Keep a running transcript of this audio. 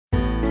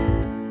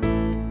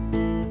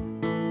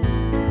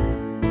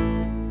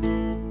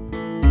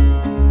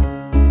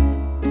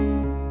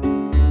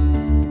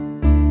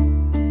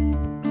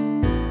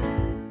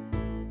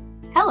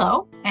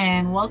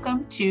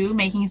welcome to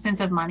Making Sense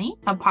of Money,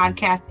 a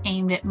podcast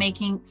aimed at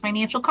making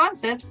financial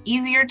concepts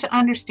easier to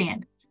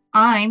understand.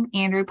 I'm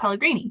Andrew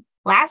Pellegrini.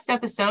 Last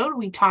episode,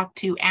 we talked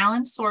to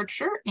Alan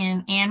Sorcher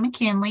and Ann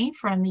McKinley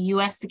from the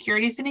U.S.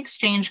 Securities and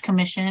Exchange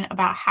Commission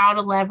about how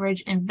to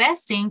leverage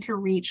investing to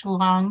reach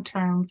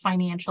long-term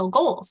financial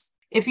goals.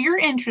 If you're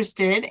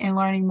interested in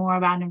learning more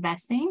about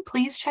investing,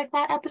 please check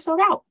that episode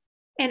out.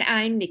 And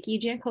I'm Nikki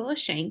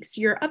Giancola-Shanks,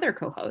 your other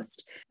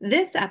co-host.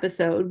 This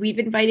episode, we've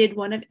invited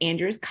one of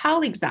Andrew's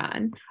colleagues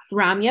on,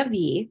 Ramya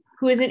V.,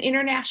 who is an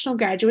international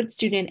graduate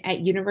student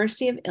at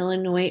University of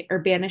Illinois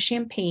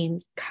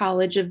Urbana-Champaign's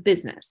College of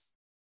Business,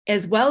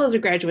 as well as a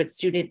graduate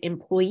student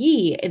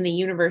employee in the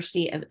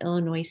University of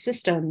Illinois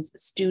System's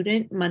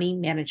Student Money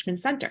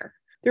Management Center.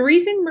 The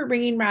reason we're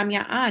bringing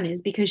Ramya on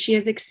is because she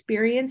has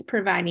experience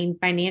providing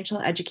financial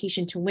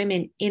education to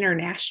women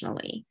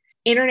internationally.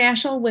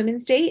 International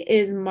Women's Day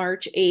is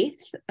March 8th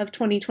of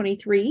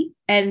 2023,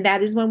 and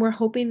that is when we're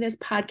hoping this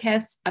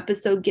podcast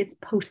episode gets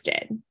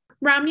posted.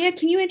 Ramya,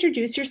 can you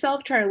introduce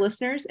yourself to our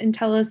listeners and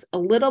tell us a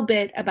little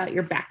bit about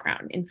your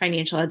background in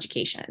financial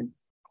education?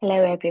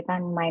 Hello,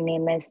 everyone. My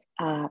name is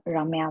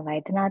Ramya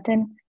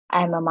Vaidyanathan.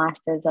 I'm a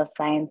Master's of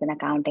Science in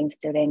Accounting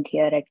student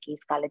here at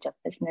Case College of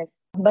Business.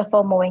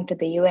 Before moving to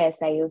the US,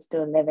 I used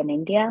to live in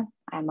India.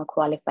 I'm a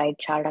qualified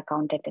chartered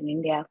accountant in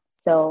India.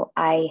 So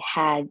I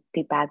had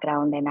the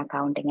background in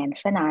accounting and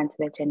finance,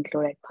 which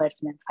included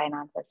personal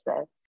finance as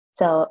well.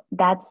 So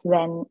that's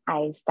when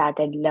I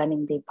started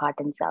learning the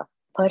importance of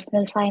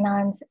personal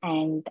finance,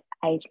 and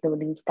I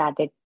slowly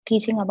started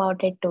teaching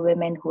about it to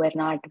women who are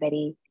not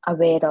very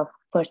aware of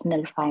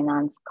personal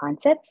finance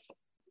concepts.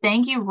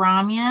 Thank you,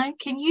 Ramya.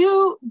 Can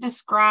you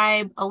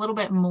describe a little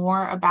bit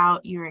more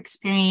about your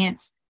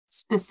experience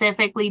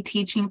specifically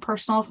teaching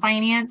personal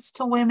finance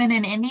to women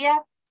in India?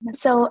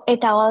 So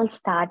it all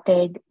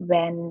started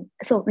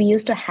so we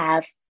used to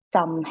have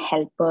some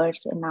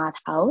helpers in our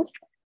house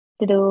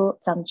to do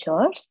some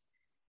chores.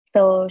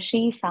 So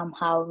she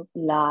somehow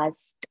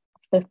lost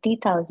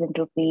 50,000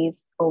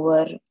 rupees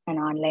over an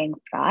online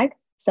fraud.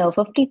 So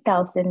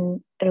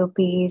 50,000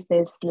 rupees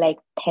is like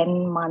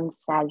 10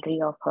 months' salary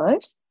of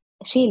hers.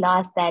 She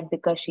lost that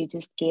because she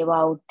just gave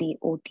out the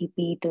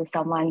OTP to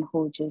someone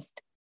who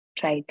just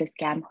tried to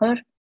scam her.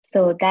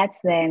 So that's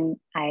when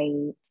I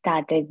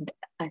started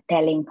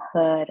telling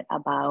her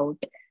about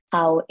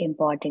how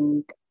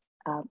important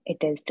it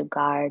is to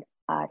guard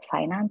our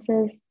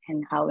finances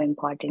and how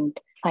important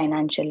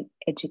financial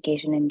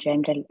education in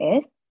general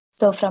is.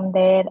 So from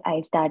there,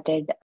 I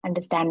started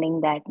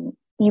understanding that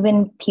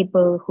even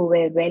people who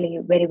were very,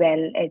 very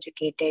well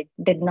educated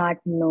did not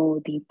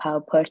know the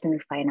personal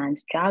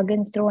finance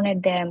jargons thrown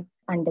at them,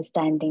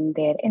 understanding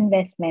their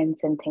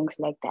investments and things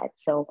like that.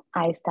 So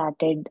I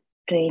started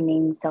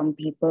training some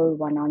people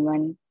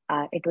one-on-one.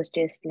 It was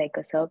just like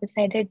a service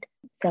I did.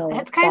 So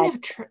that's kind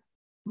of true.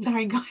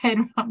 Sorry, go ahead,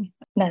 Ramya.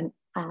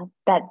 No,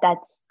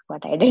 that's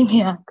what I did.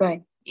 Yeah, go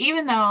ahead.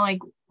 Even though like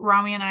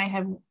Ramya and I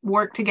have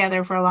worked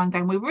together for a long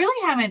time, we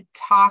really haven't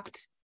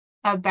talked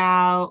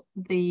about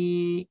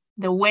the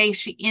way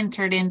she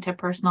entered into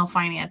personal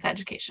finance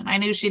education. I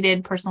knew she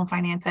did personal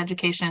finance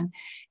education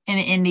in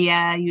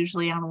India,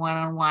 usually on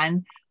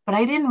one-on-one, but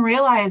I didn't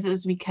realize it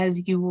was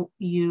because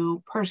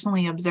you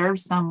personally observed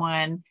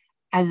someone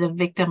as a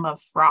victim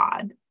of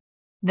fraud.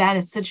 That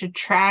is such a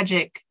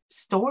tragic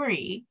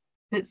story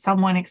that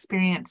someone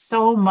experienced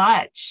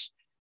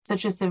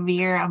such a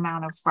severe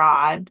amount of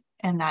fraud,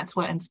 and that's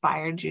what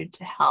inspired you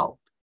to help.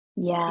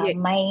 Yeah,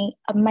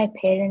 my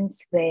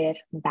parents were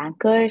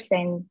bankers,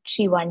 and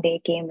she one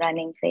day came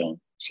running saying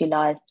she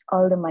lost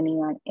all the money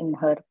in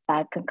her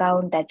bank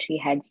account that she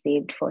had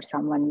saved for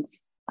someone's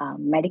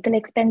medical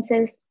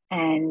expenses.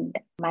 And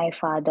my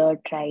father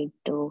tried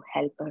to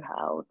help her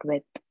out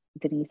with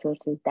the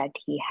resources that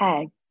he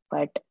had.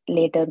 But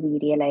later we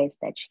realized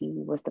that she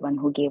was the one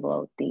who gave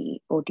out the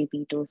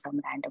OTP to some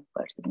random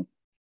person.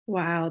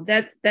 Wow,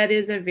 that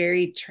is a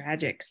very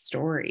tragic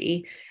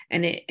story.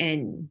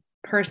 And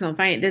personal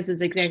finance, this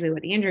is exactly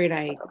what Andrew and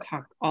I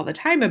talk all the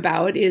time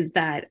about, is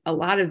that a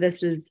lot of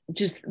this is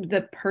just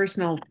the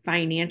personal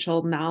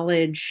financial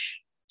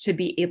knowledge to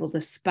be able to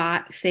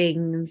spot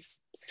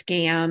things,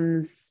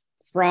 scams,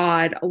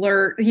 fraud,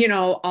 alert,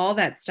 all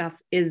that stuff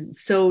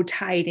is so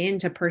tied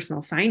into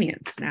personal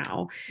finance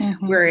now.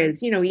 Mm-hmm.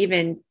 Whereas,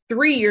 even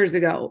 3 years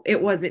ago,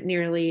 it wasn't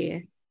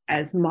nearly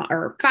as much,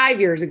 or 5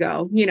 years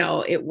ago,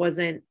 it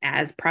wasn't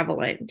as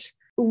prevalent.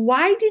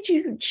 Why did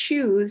you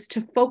choose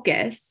to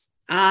focus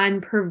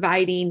on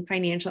providing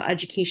financial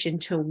education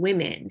to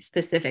women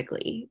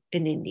specifically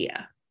in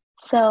India?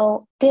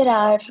 So there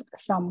are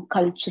some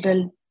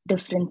cultural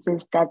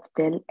differences that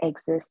still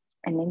exist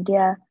in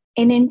India.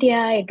 In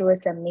India, it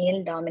was a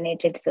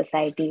male-dominated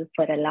society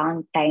for a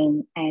long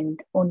time, and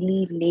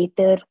only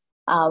later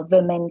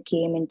women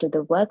came into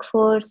the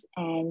workforce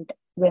and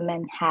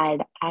women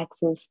had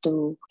access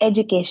to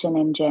education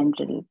in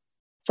general.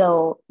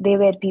 So they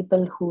were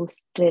people who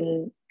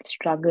still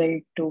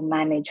struggled to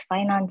manage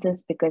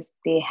finances because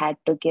they had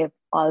to give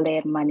all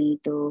their money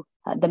to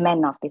the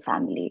men of the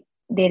family.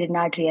 they did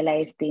not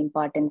realize the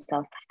importance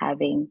of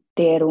having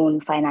their own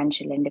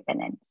financial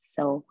independence.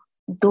 So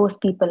those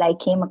people, I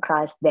came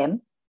across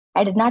them.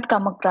 I did not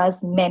come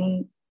across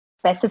men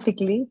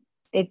specifically.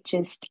 It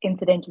just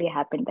incidentally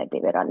happened that they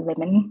were all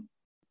women.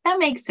 That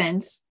makes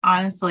sense,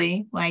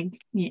 honestly. Like,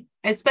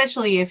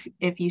 especially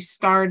if you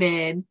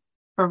started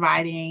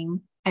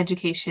providing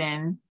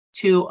education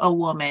to a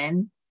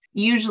woman,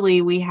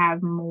 usually we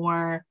have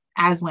more,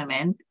 as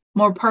women,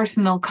 more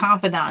personal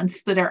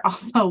confidants that are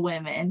also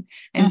women.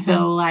 And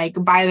so like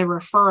by the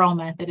referral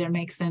method, it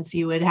makes sense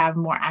you would have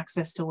more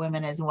access to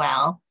women as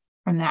well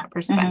from that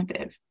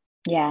perspective.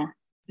 Yeah.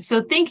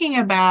 So thinking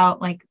about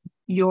like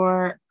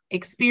your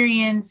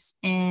experience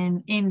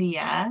in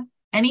India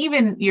and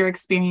even your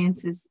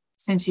experiences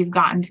since you've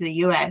gotten to the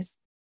US,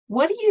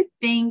 what do you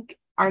think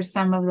are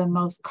some of the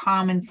most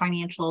common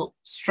financial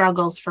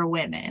struggles for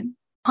women?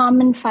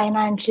 Common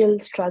financial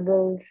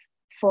struggles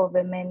for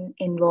women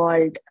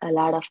involved a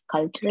lot of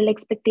cultural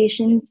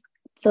expectations.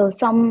 So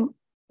some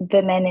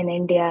women in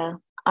India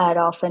are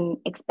often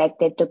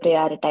expected to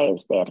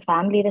prioritize their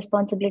family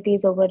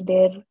responsibilities over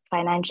their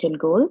financial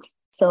goals.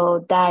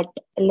 So that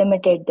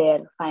limited their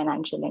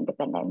financial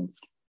independence.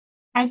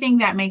 I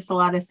think that makes a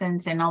lot of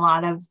sense in a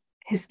lot of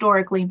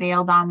historically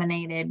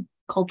male-dominated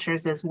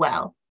cultures as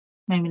well.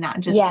 Maybe not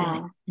just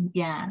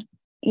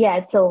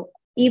Yeah. So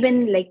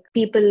even like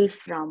people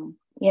from,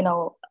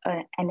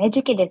 an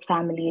educated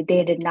family,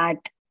 they did not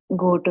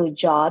go to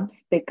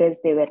jobs because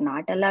they were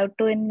not allowed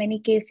to in many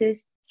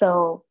cases.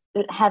 So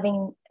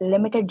having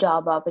limited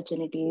job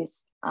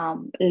opportunities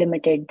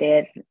limited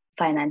their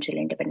financial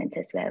independence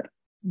as well.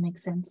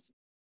 Makes sense.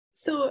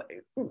 So,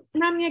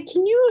 Ramya,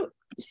 can you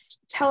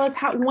tell us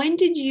when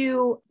did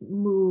you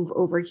move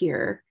over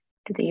here?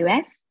 To the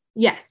US?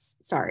 Yes,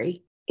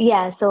 sorry.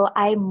 Yeah, so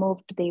I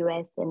moved to the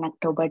US in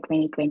October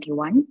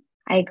 2021.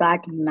 I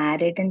got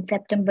married in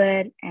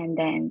September, and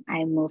then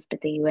I moved to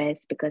the US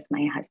because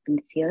my husband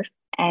is here.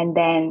 And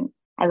then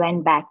I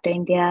went back to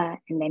India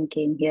and then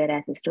came here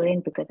as a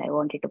student because I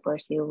wanted to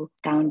pursue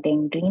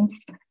accounting dreams.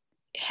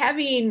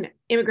 Having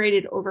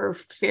immigrated over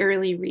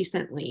fairly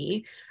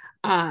recently,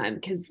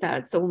 because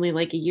that's only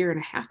like a year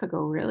and a half ago,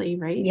 really,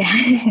 right?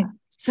 Yeah.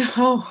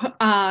 So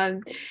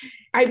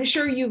I'm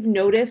sure you've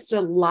noticed a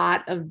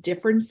lot of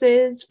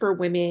differences for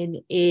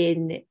women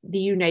in the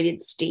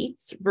United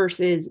States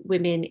versus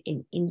women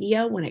in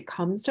India when it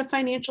comes to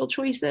financial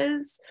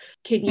choices.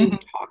 Can you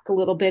talk a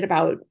little bit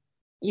about,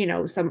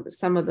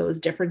 some of those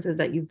differences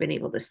that you've been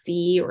able to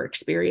see or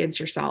experience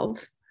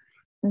yourself?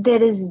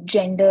 There is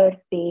gender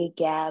pay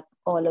gap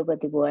all over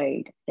the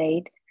world,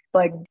 right?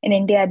 But in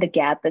India, the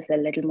gap is a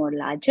little more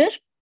larger.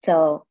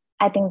 So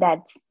I think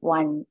that's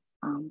one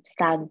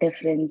stark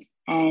difference.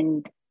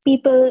 And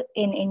people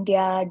in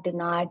India do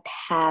not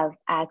have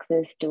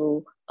access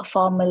to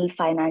formal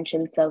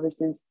financial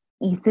services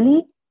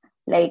easily.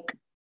 Like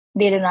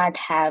they do not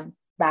have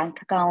bank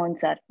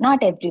accounts, or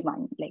not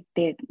everyone.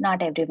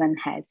 Not everyone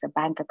has a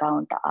bank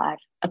account or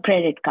a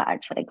credit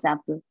card, for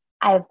example.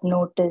 I've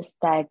noticed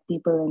that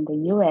people in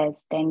the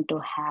US tend to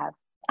have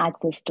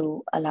access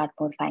to a lot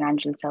more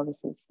financial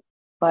services.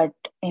 But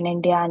in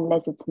India,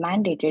 unless it's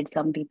mandated,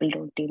 some people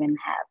don't even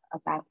have a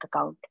bank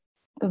account.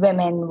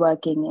 Women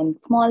working in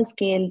small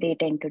scale, they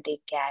tend to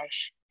take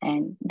cash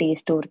and they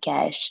store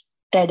cash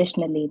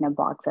traditionally in a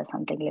box or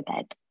something like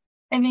that.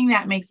 I think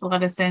that makes a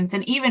lot of sense.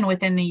 And even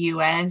within the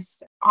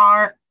US,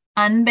 our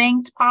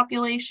unbanked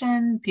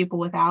population, people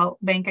without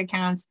bank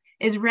accounts,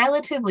 is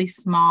relatively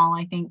small,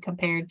 I think,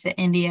 compared to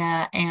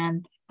India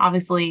and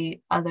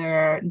obviously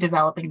other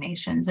developing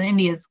nations. And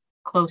India is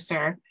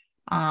closer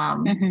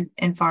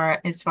as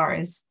far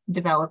as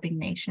developing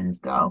nations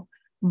go.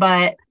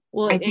 But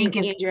I think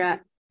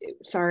Andrea,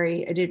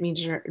 sorry, I didn't mean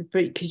to,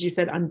 but because you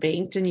said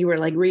unbanked and you were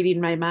like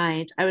reading my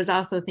mind, I was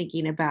also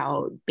thinking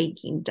about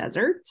banking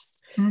deserts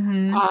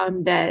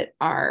that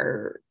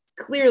are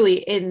clearly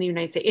in the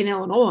United States, in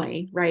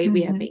Illinois, right?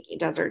 We have banking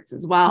deserts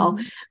as well.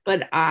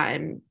 But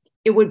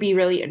it would be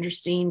really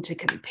interesting to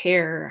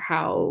compare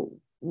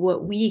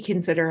what we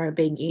consider a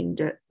banking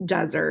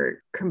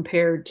desert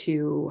compared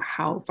to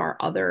how far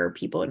other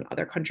people in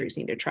other countries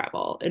need to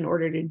travel in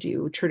order to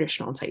do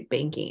traditional type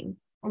banking.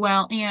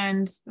 Well,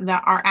 and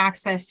that our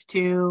access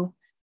to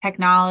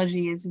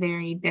technology is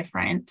very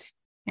different,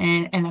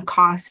 and the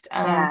cost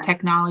of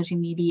technology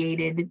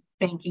mediated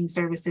banking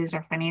services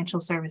or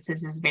financial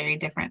services is very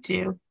different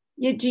too.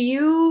 Yeah.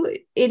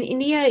 In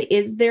India,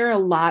 is there a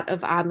lot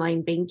of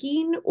online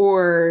banking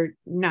or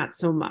not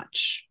so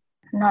much?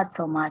 Not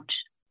so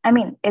much. I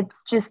mean,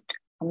 it's just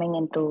coming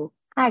into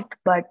act,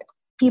 but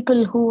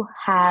people who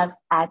have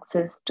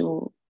access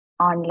to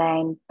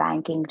online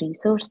banking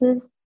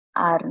resources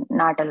are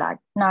not a lot.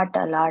 Not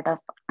a lot of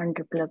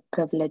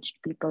underprivileged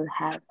people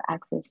have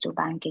access to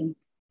banking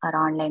or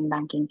online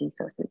banking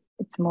resources.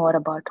 It's more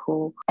about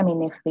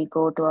if we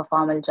go to a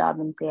formal job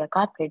and say a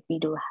corporate, we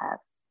do have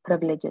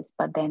privileges,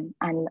 but then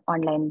an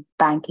online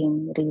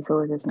banking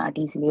resource is not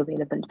easily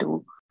available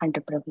to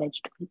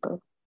underprivileged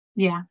people.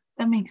 Yeah,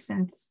 that makes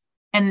sense.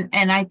 And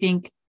I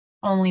think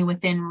only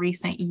within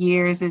recent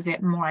years is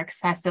it more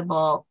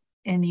accessible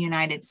in the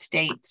United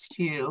States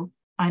to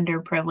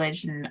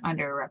underprivileged and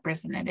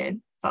underrepresented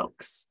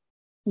folks.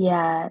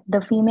 Yeah,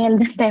 the female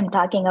that I'm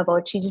talking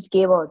about, she just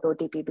gave out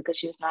OTP because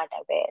she was not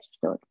aware.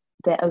 So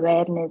the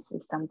awareness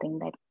is something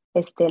that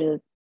is still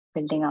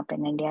building up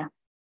in India.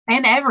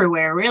 And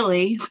everywhere,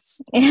 really.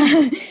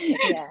 Yeah.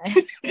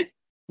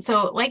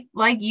 So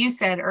like you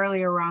said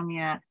earlier,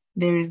 Ramya,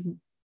 there's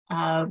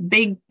a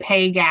big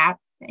pay gap,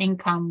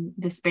 income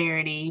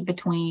disparity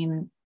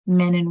between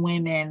men and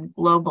women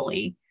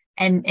globally.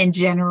 And in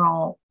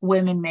general,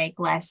 women make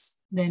less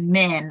than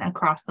men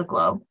across the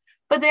globe.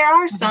 But there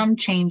are some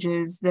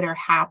changes that are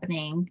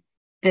happening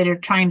that are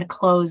trying to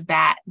close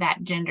that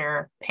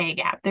gender pay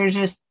gap. There's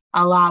just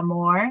a lot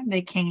more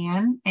that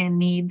can and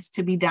needs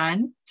to be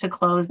done to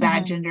close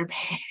that gender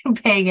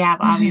pay gap,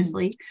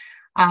 obviously.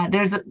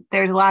 There's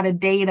a lot of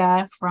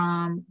data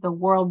from the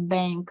World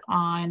Bank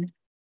on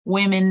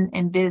women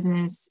in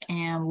business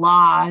and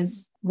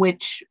laws,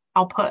 which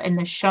I'll put in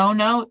the show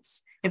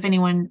notes if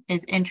anyone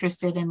is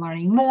interested in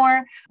learning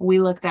more. We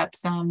looked up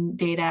some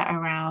data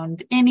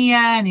around India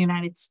and the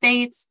United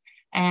States,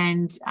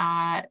 and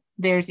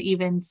there's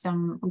even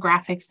some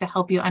graphics to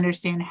help you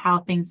understand how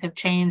things have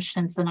changed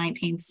since the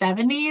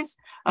 1970s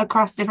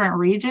across different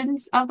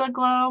regions of the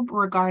globe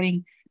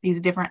regarding these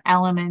different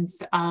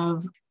elements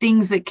of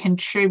things that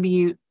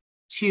contribute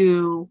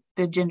to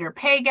the gender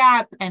pay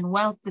gap and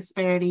wealth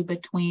disparity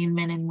between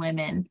men and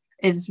women.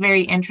 It's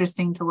very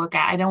interesting to look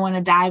at. I don't want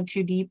to dive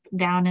too deep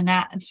down in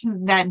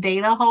that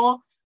data hole,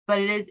 but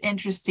it is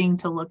interesting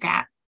to look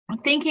at. I'm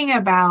thinking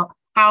about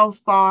how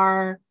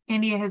far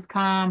India has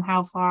come,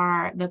 how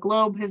far the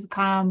globe has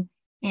come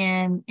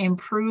in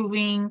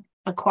improving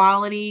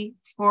equality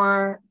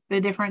for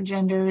the different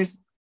genders.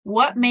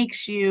 What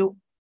makes you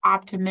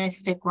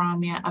optimistic,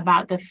 Ramya,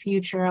 about the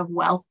future of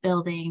wealth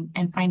building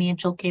and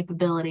financial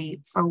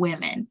capability for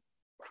women?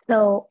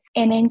 So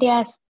in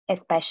India,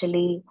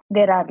 especially,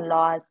 there are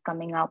laws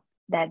coming up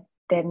that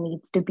there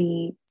needs to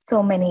be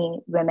so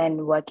many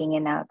women working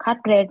in a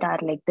corporate, or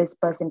like this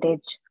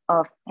percentage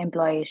of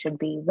employees should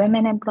be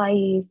women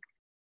employees.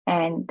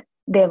 And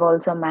they've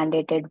also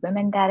mandated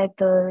women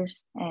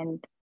directors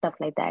and stuff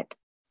like that.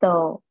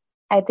 So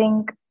I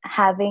think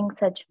having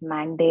such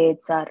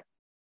mandates or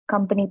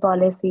company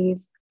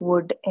policies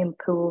would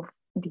improve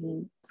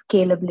the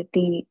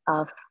scalability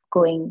of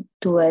going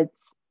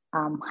towards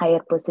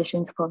higher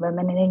positions for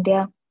women in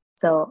India.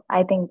 So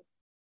I think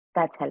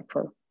that's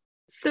helpful.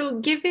 So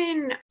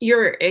given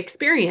your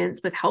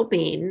experience with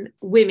helping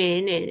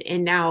women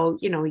and now,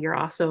 you're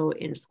also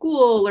in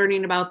school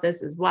learning about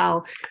this as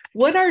well,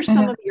 what are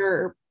some of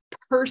your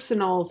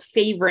personal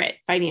favorite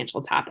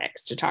financial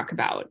topics to talk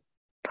about?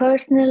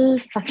 Personal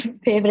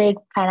favorite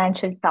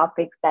financial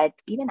topics that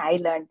even I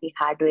learned the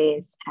hard way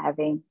is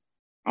having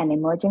an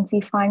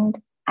emergency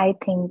fund. I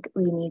think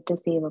we need to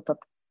save up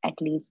at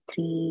least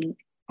 3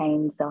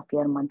 times of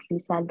your monthly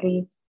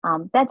salary.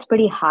 That's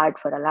pretty hard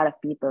for a lot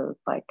of people,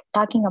 but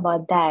talking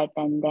about that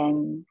and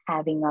then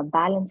having a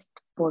balanced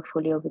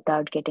portfolio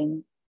without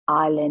getting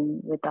all in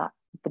with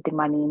the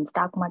money in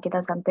stock market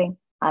or something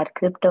or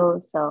crypto.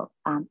 So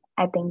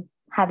I think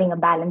having a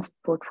balanced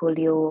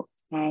portfolio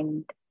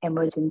and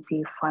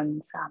emergency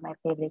funds are my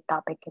favorite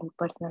topic in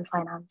personal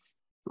finance.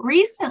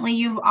 Recently,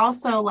 you've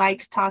also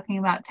liked talking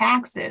about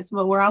taxes,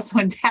 but we're also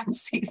in tax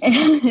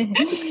season.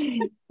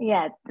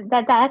 Yeah,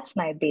 that's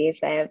my base.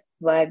 I've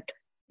worked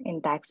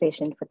in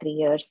taxation for 3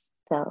 years,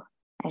 so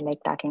I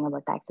like talking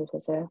about taxes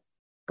as well.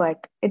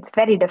 But it's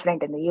very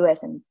different in the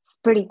US, and it's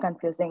pretty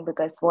confusing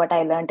because what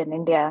I learned in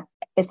India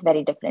is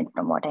very different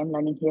from what I'm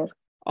learning here.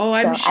 Oh,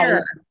 I'm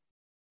sure.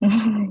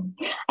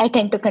 I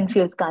tend to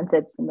confuse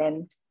concepts and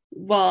then.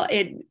 Well,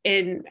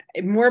 it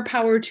more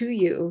power to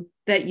you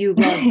that you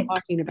love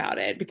talking about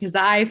it, because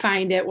I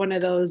find it one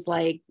of those,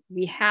 like,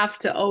 we have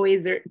to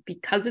always,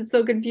 because it's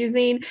so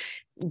confusing,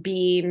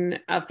 being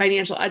a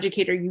financial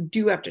educator, you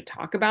do have to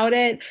talk about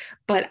it.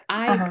 But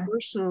I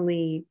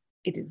personally,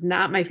 it is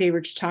not my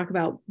favorite to talk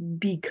about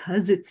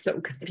because it's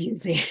so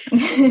confusing.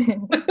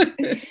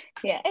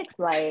 Yeah, it's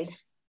wide.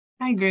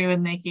 I agree with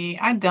Nikki.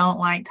 I don't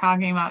like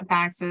talking about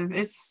taxes.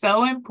 It's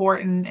so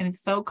important and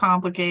it's so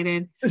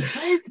complicated.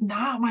 It's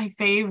not my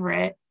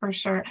favorite for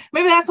sure.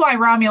 Maybe that's why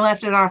Ramya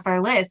left it off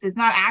our list. It's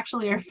not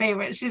actually her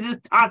favorite. She's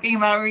just talking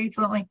about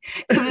recently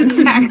because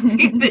it's tax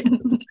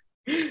season.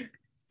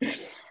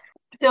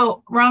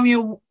 So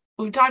Ramya,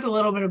 we've talked a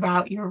little bit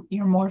about your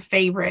more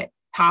favorite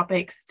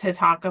topics to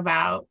talk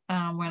about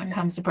when it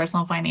comes to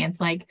personal finance,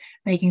 like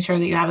making sure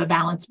that you have a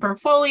balanced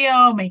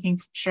portfolio, making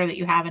sure that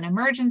you have an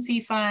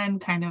emergency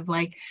fund, kind of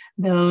like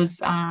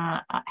those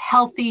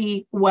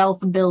healthy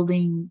wealth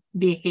building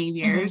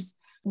behaviors.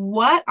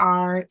 What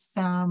are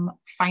some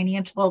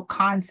financial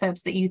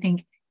concepts that you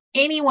think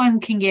anyone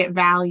can get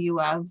value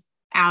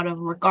out of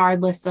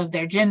regardless of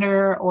their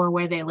gender or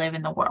where they live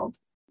in the world?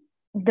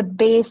 The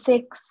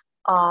basics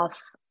of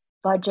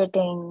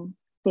budgeting,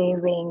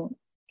 saving,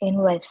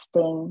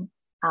 investing,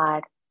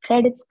 our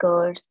credit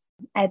scores,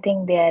 I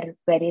think they are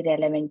very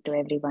relevant to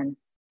everyone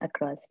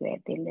across where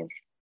they live.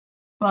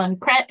 Well, and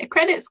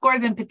credit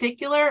scores in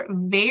particular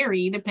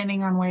vary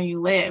depending on where you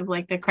live.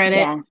 Like the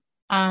credit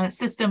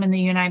system in the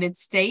United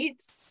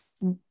States,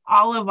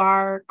 all of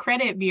our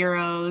credit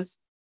bureaus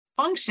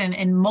function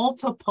in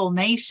multiple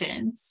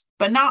nations,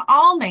 but not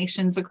all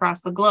nations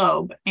across the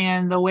globe.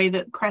 And the way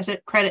that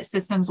credit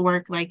systems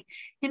work, like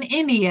in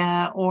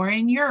India or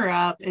in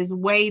Europe, is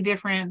way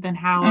different than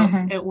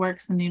how it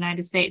works in the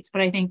United States.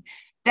 But I think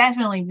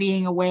definitely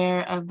being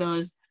aware of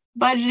those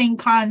budgeting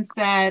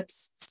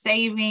concepts,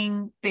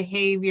 saving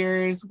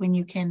behaviors when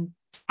you can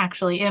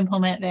actually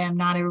implement them.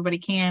 Not everybody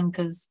can,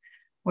 because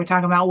we're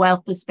talking about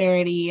wealth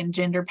disparity and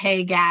gender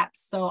pay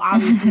gaps. So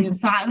obviously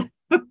it's not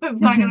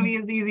going to be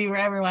as easy for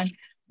everyone,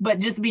 but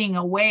just being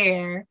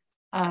aware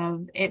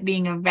of it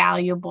being a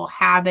valuable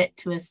habit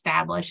to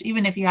establish,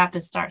 even if you have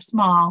to start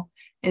small,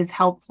 is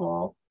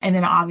helpful. And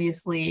then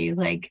obviously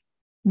like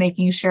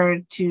making sure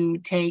to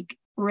take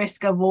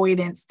risk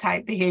avoidance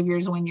type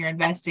behaviors when you're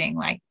investing,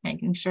 like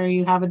making sure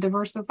you have a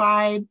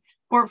diversified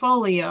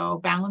portfolio,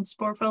 balanced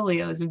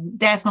portfolio is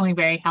definitely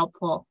very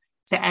helpful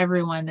to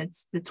everyone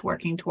that's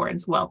working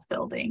towards wealth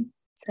building.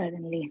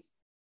 Certainly.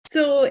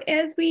 So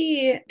as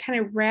we kind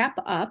of wrap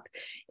up,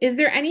 is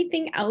there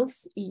anything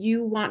else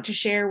you want to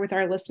share with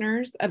our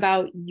listeners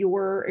about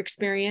your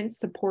experience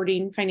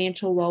supporting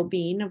financial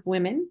well-being of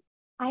women?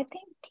 I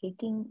think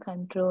taking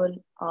control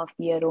of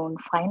your own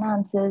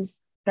finances,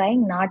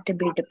 trying not to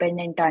be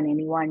dependent on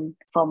anyone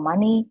for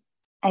money,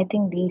 I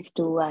think these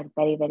two are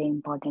very, very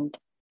important,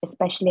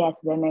 especially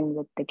as women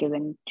with the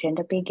given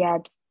gender pay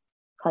gaps,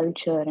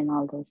 culture, and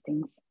all those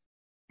things.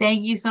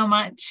 Thank you so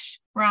much,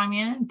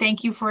 Ramya.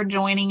 Thank you for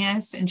joining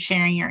us and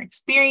sharing your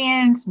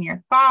experience and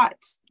your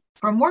thoughts.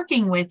 From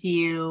working with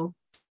you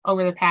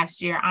over the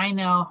past year, I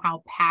know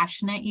how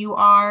passionate you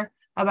are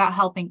about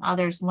helping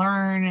others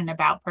learn and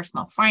about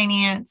personal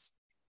finance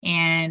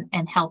and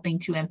helping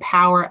to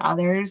empower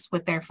others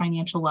with their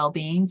financial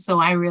well-being. So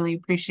I really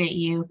appreciate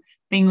you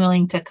being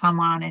willing to come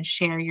on and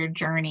share your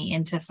journey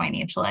into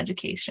financial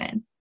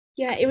education.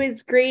 Yeah, it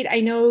was great.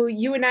 I know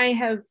you and I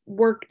have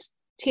worked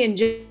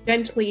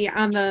tangentially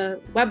on the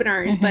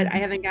webinars, but I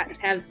haven't gotten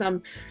to have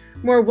some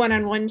more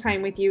one-on-one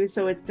time with you.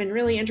 So it's been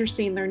really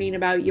interesting learning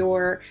about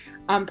your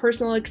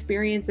personal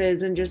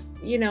experiences. And just,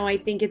 I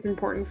think it's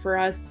important for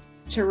us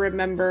to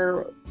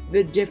remember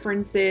the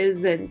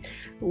differences. And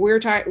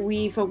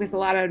we focus a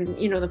lot on,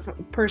 the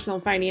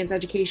personal finance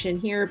education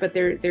here, but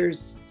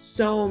there's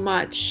so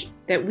much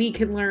that we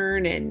can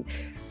learn and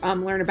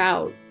learn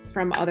about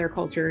from other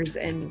cultures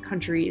and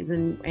countries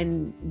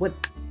and what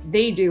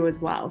they do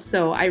as well.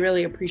 So I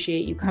really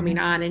appreciate you coming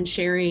on and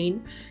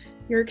sharing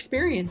your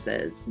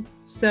experiences.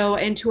 So,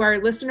 and to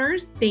our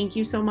listeners, thank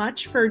you so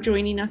much for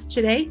joining us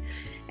today.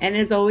 And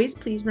as always,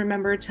 please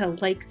remember to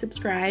like,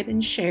 subscribe,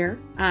 and share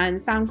on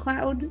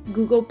SoundCloud,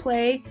 Google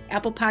Play,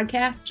 Apple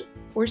Podcasts,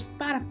 or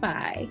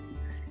Spotify.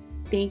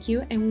 Thank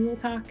you, and we will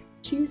talk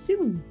to you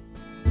soon.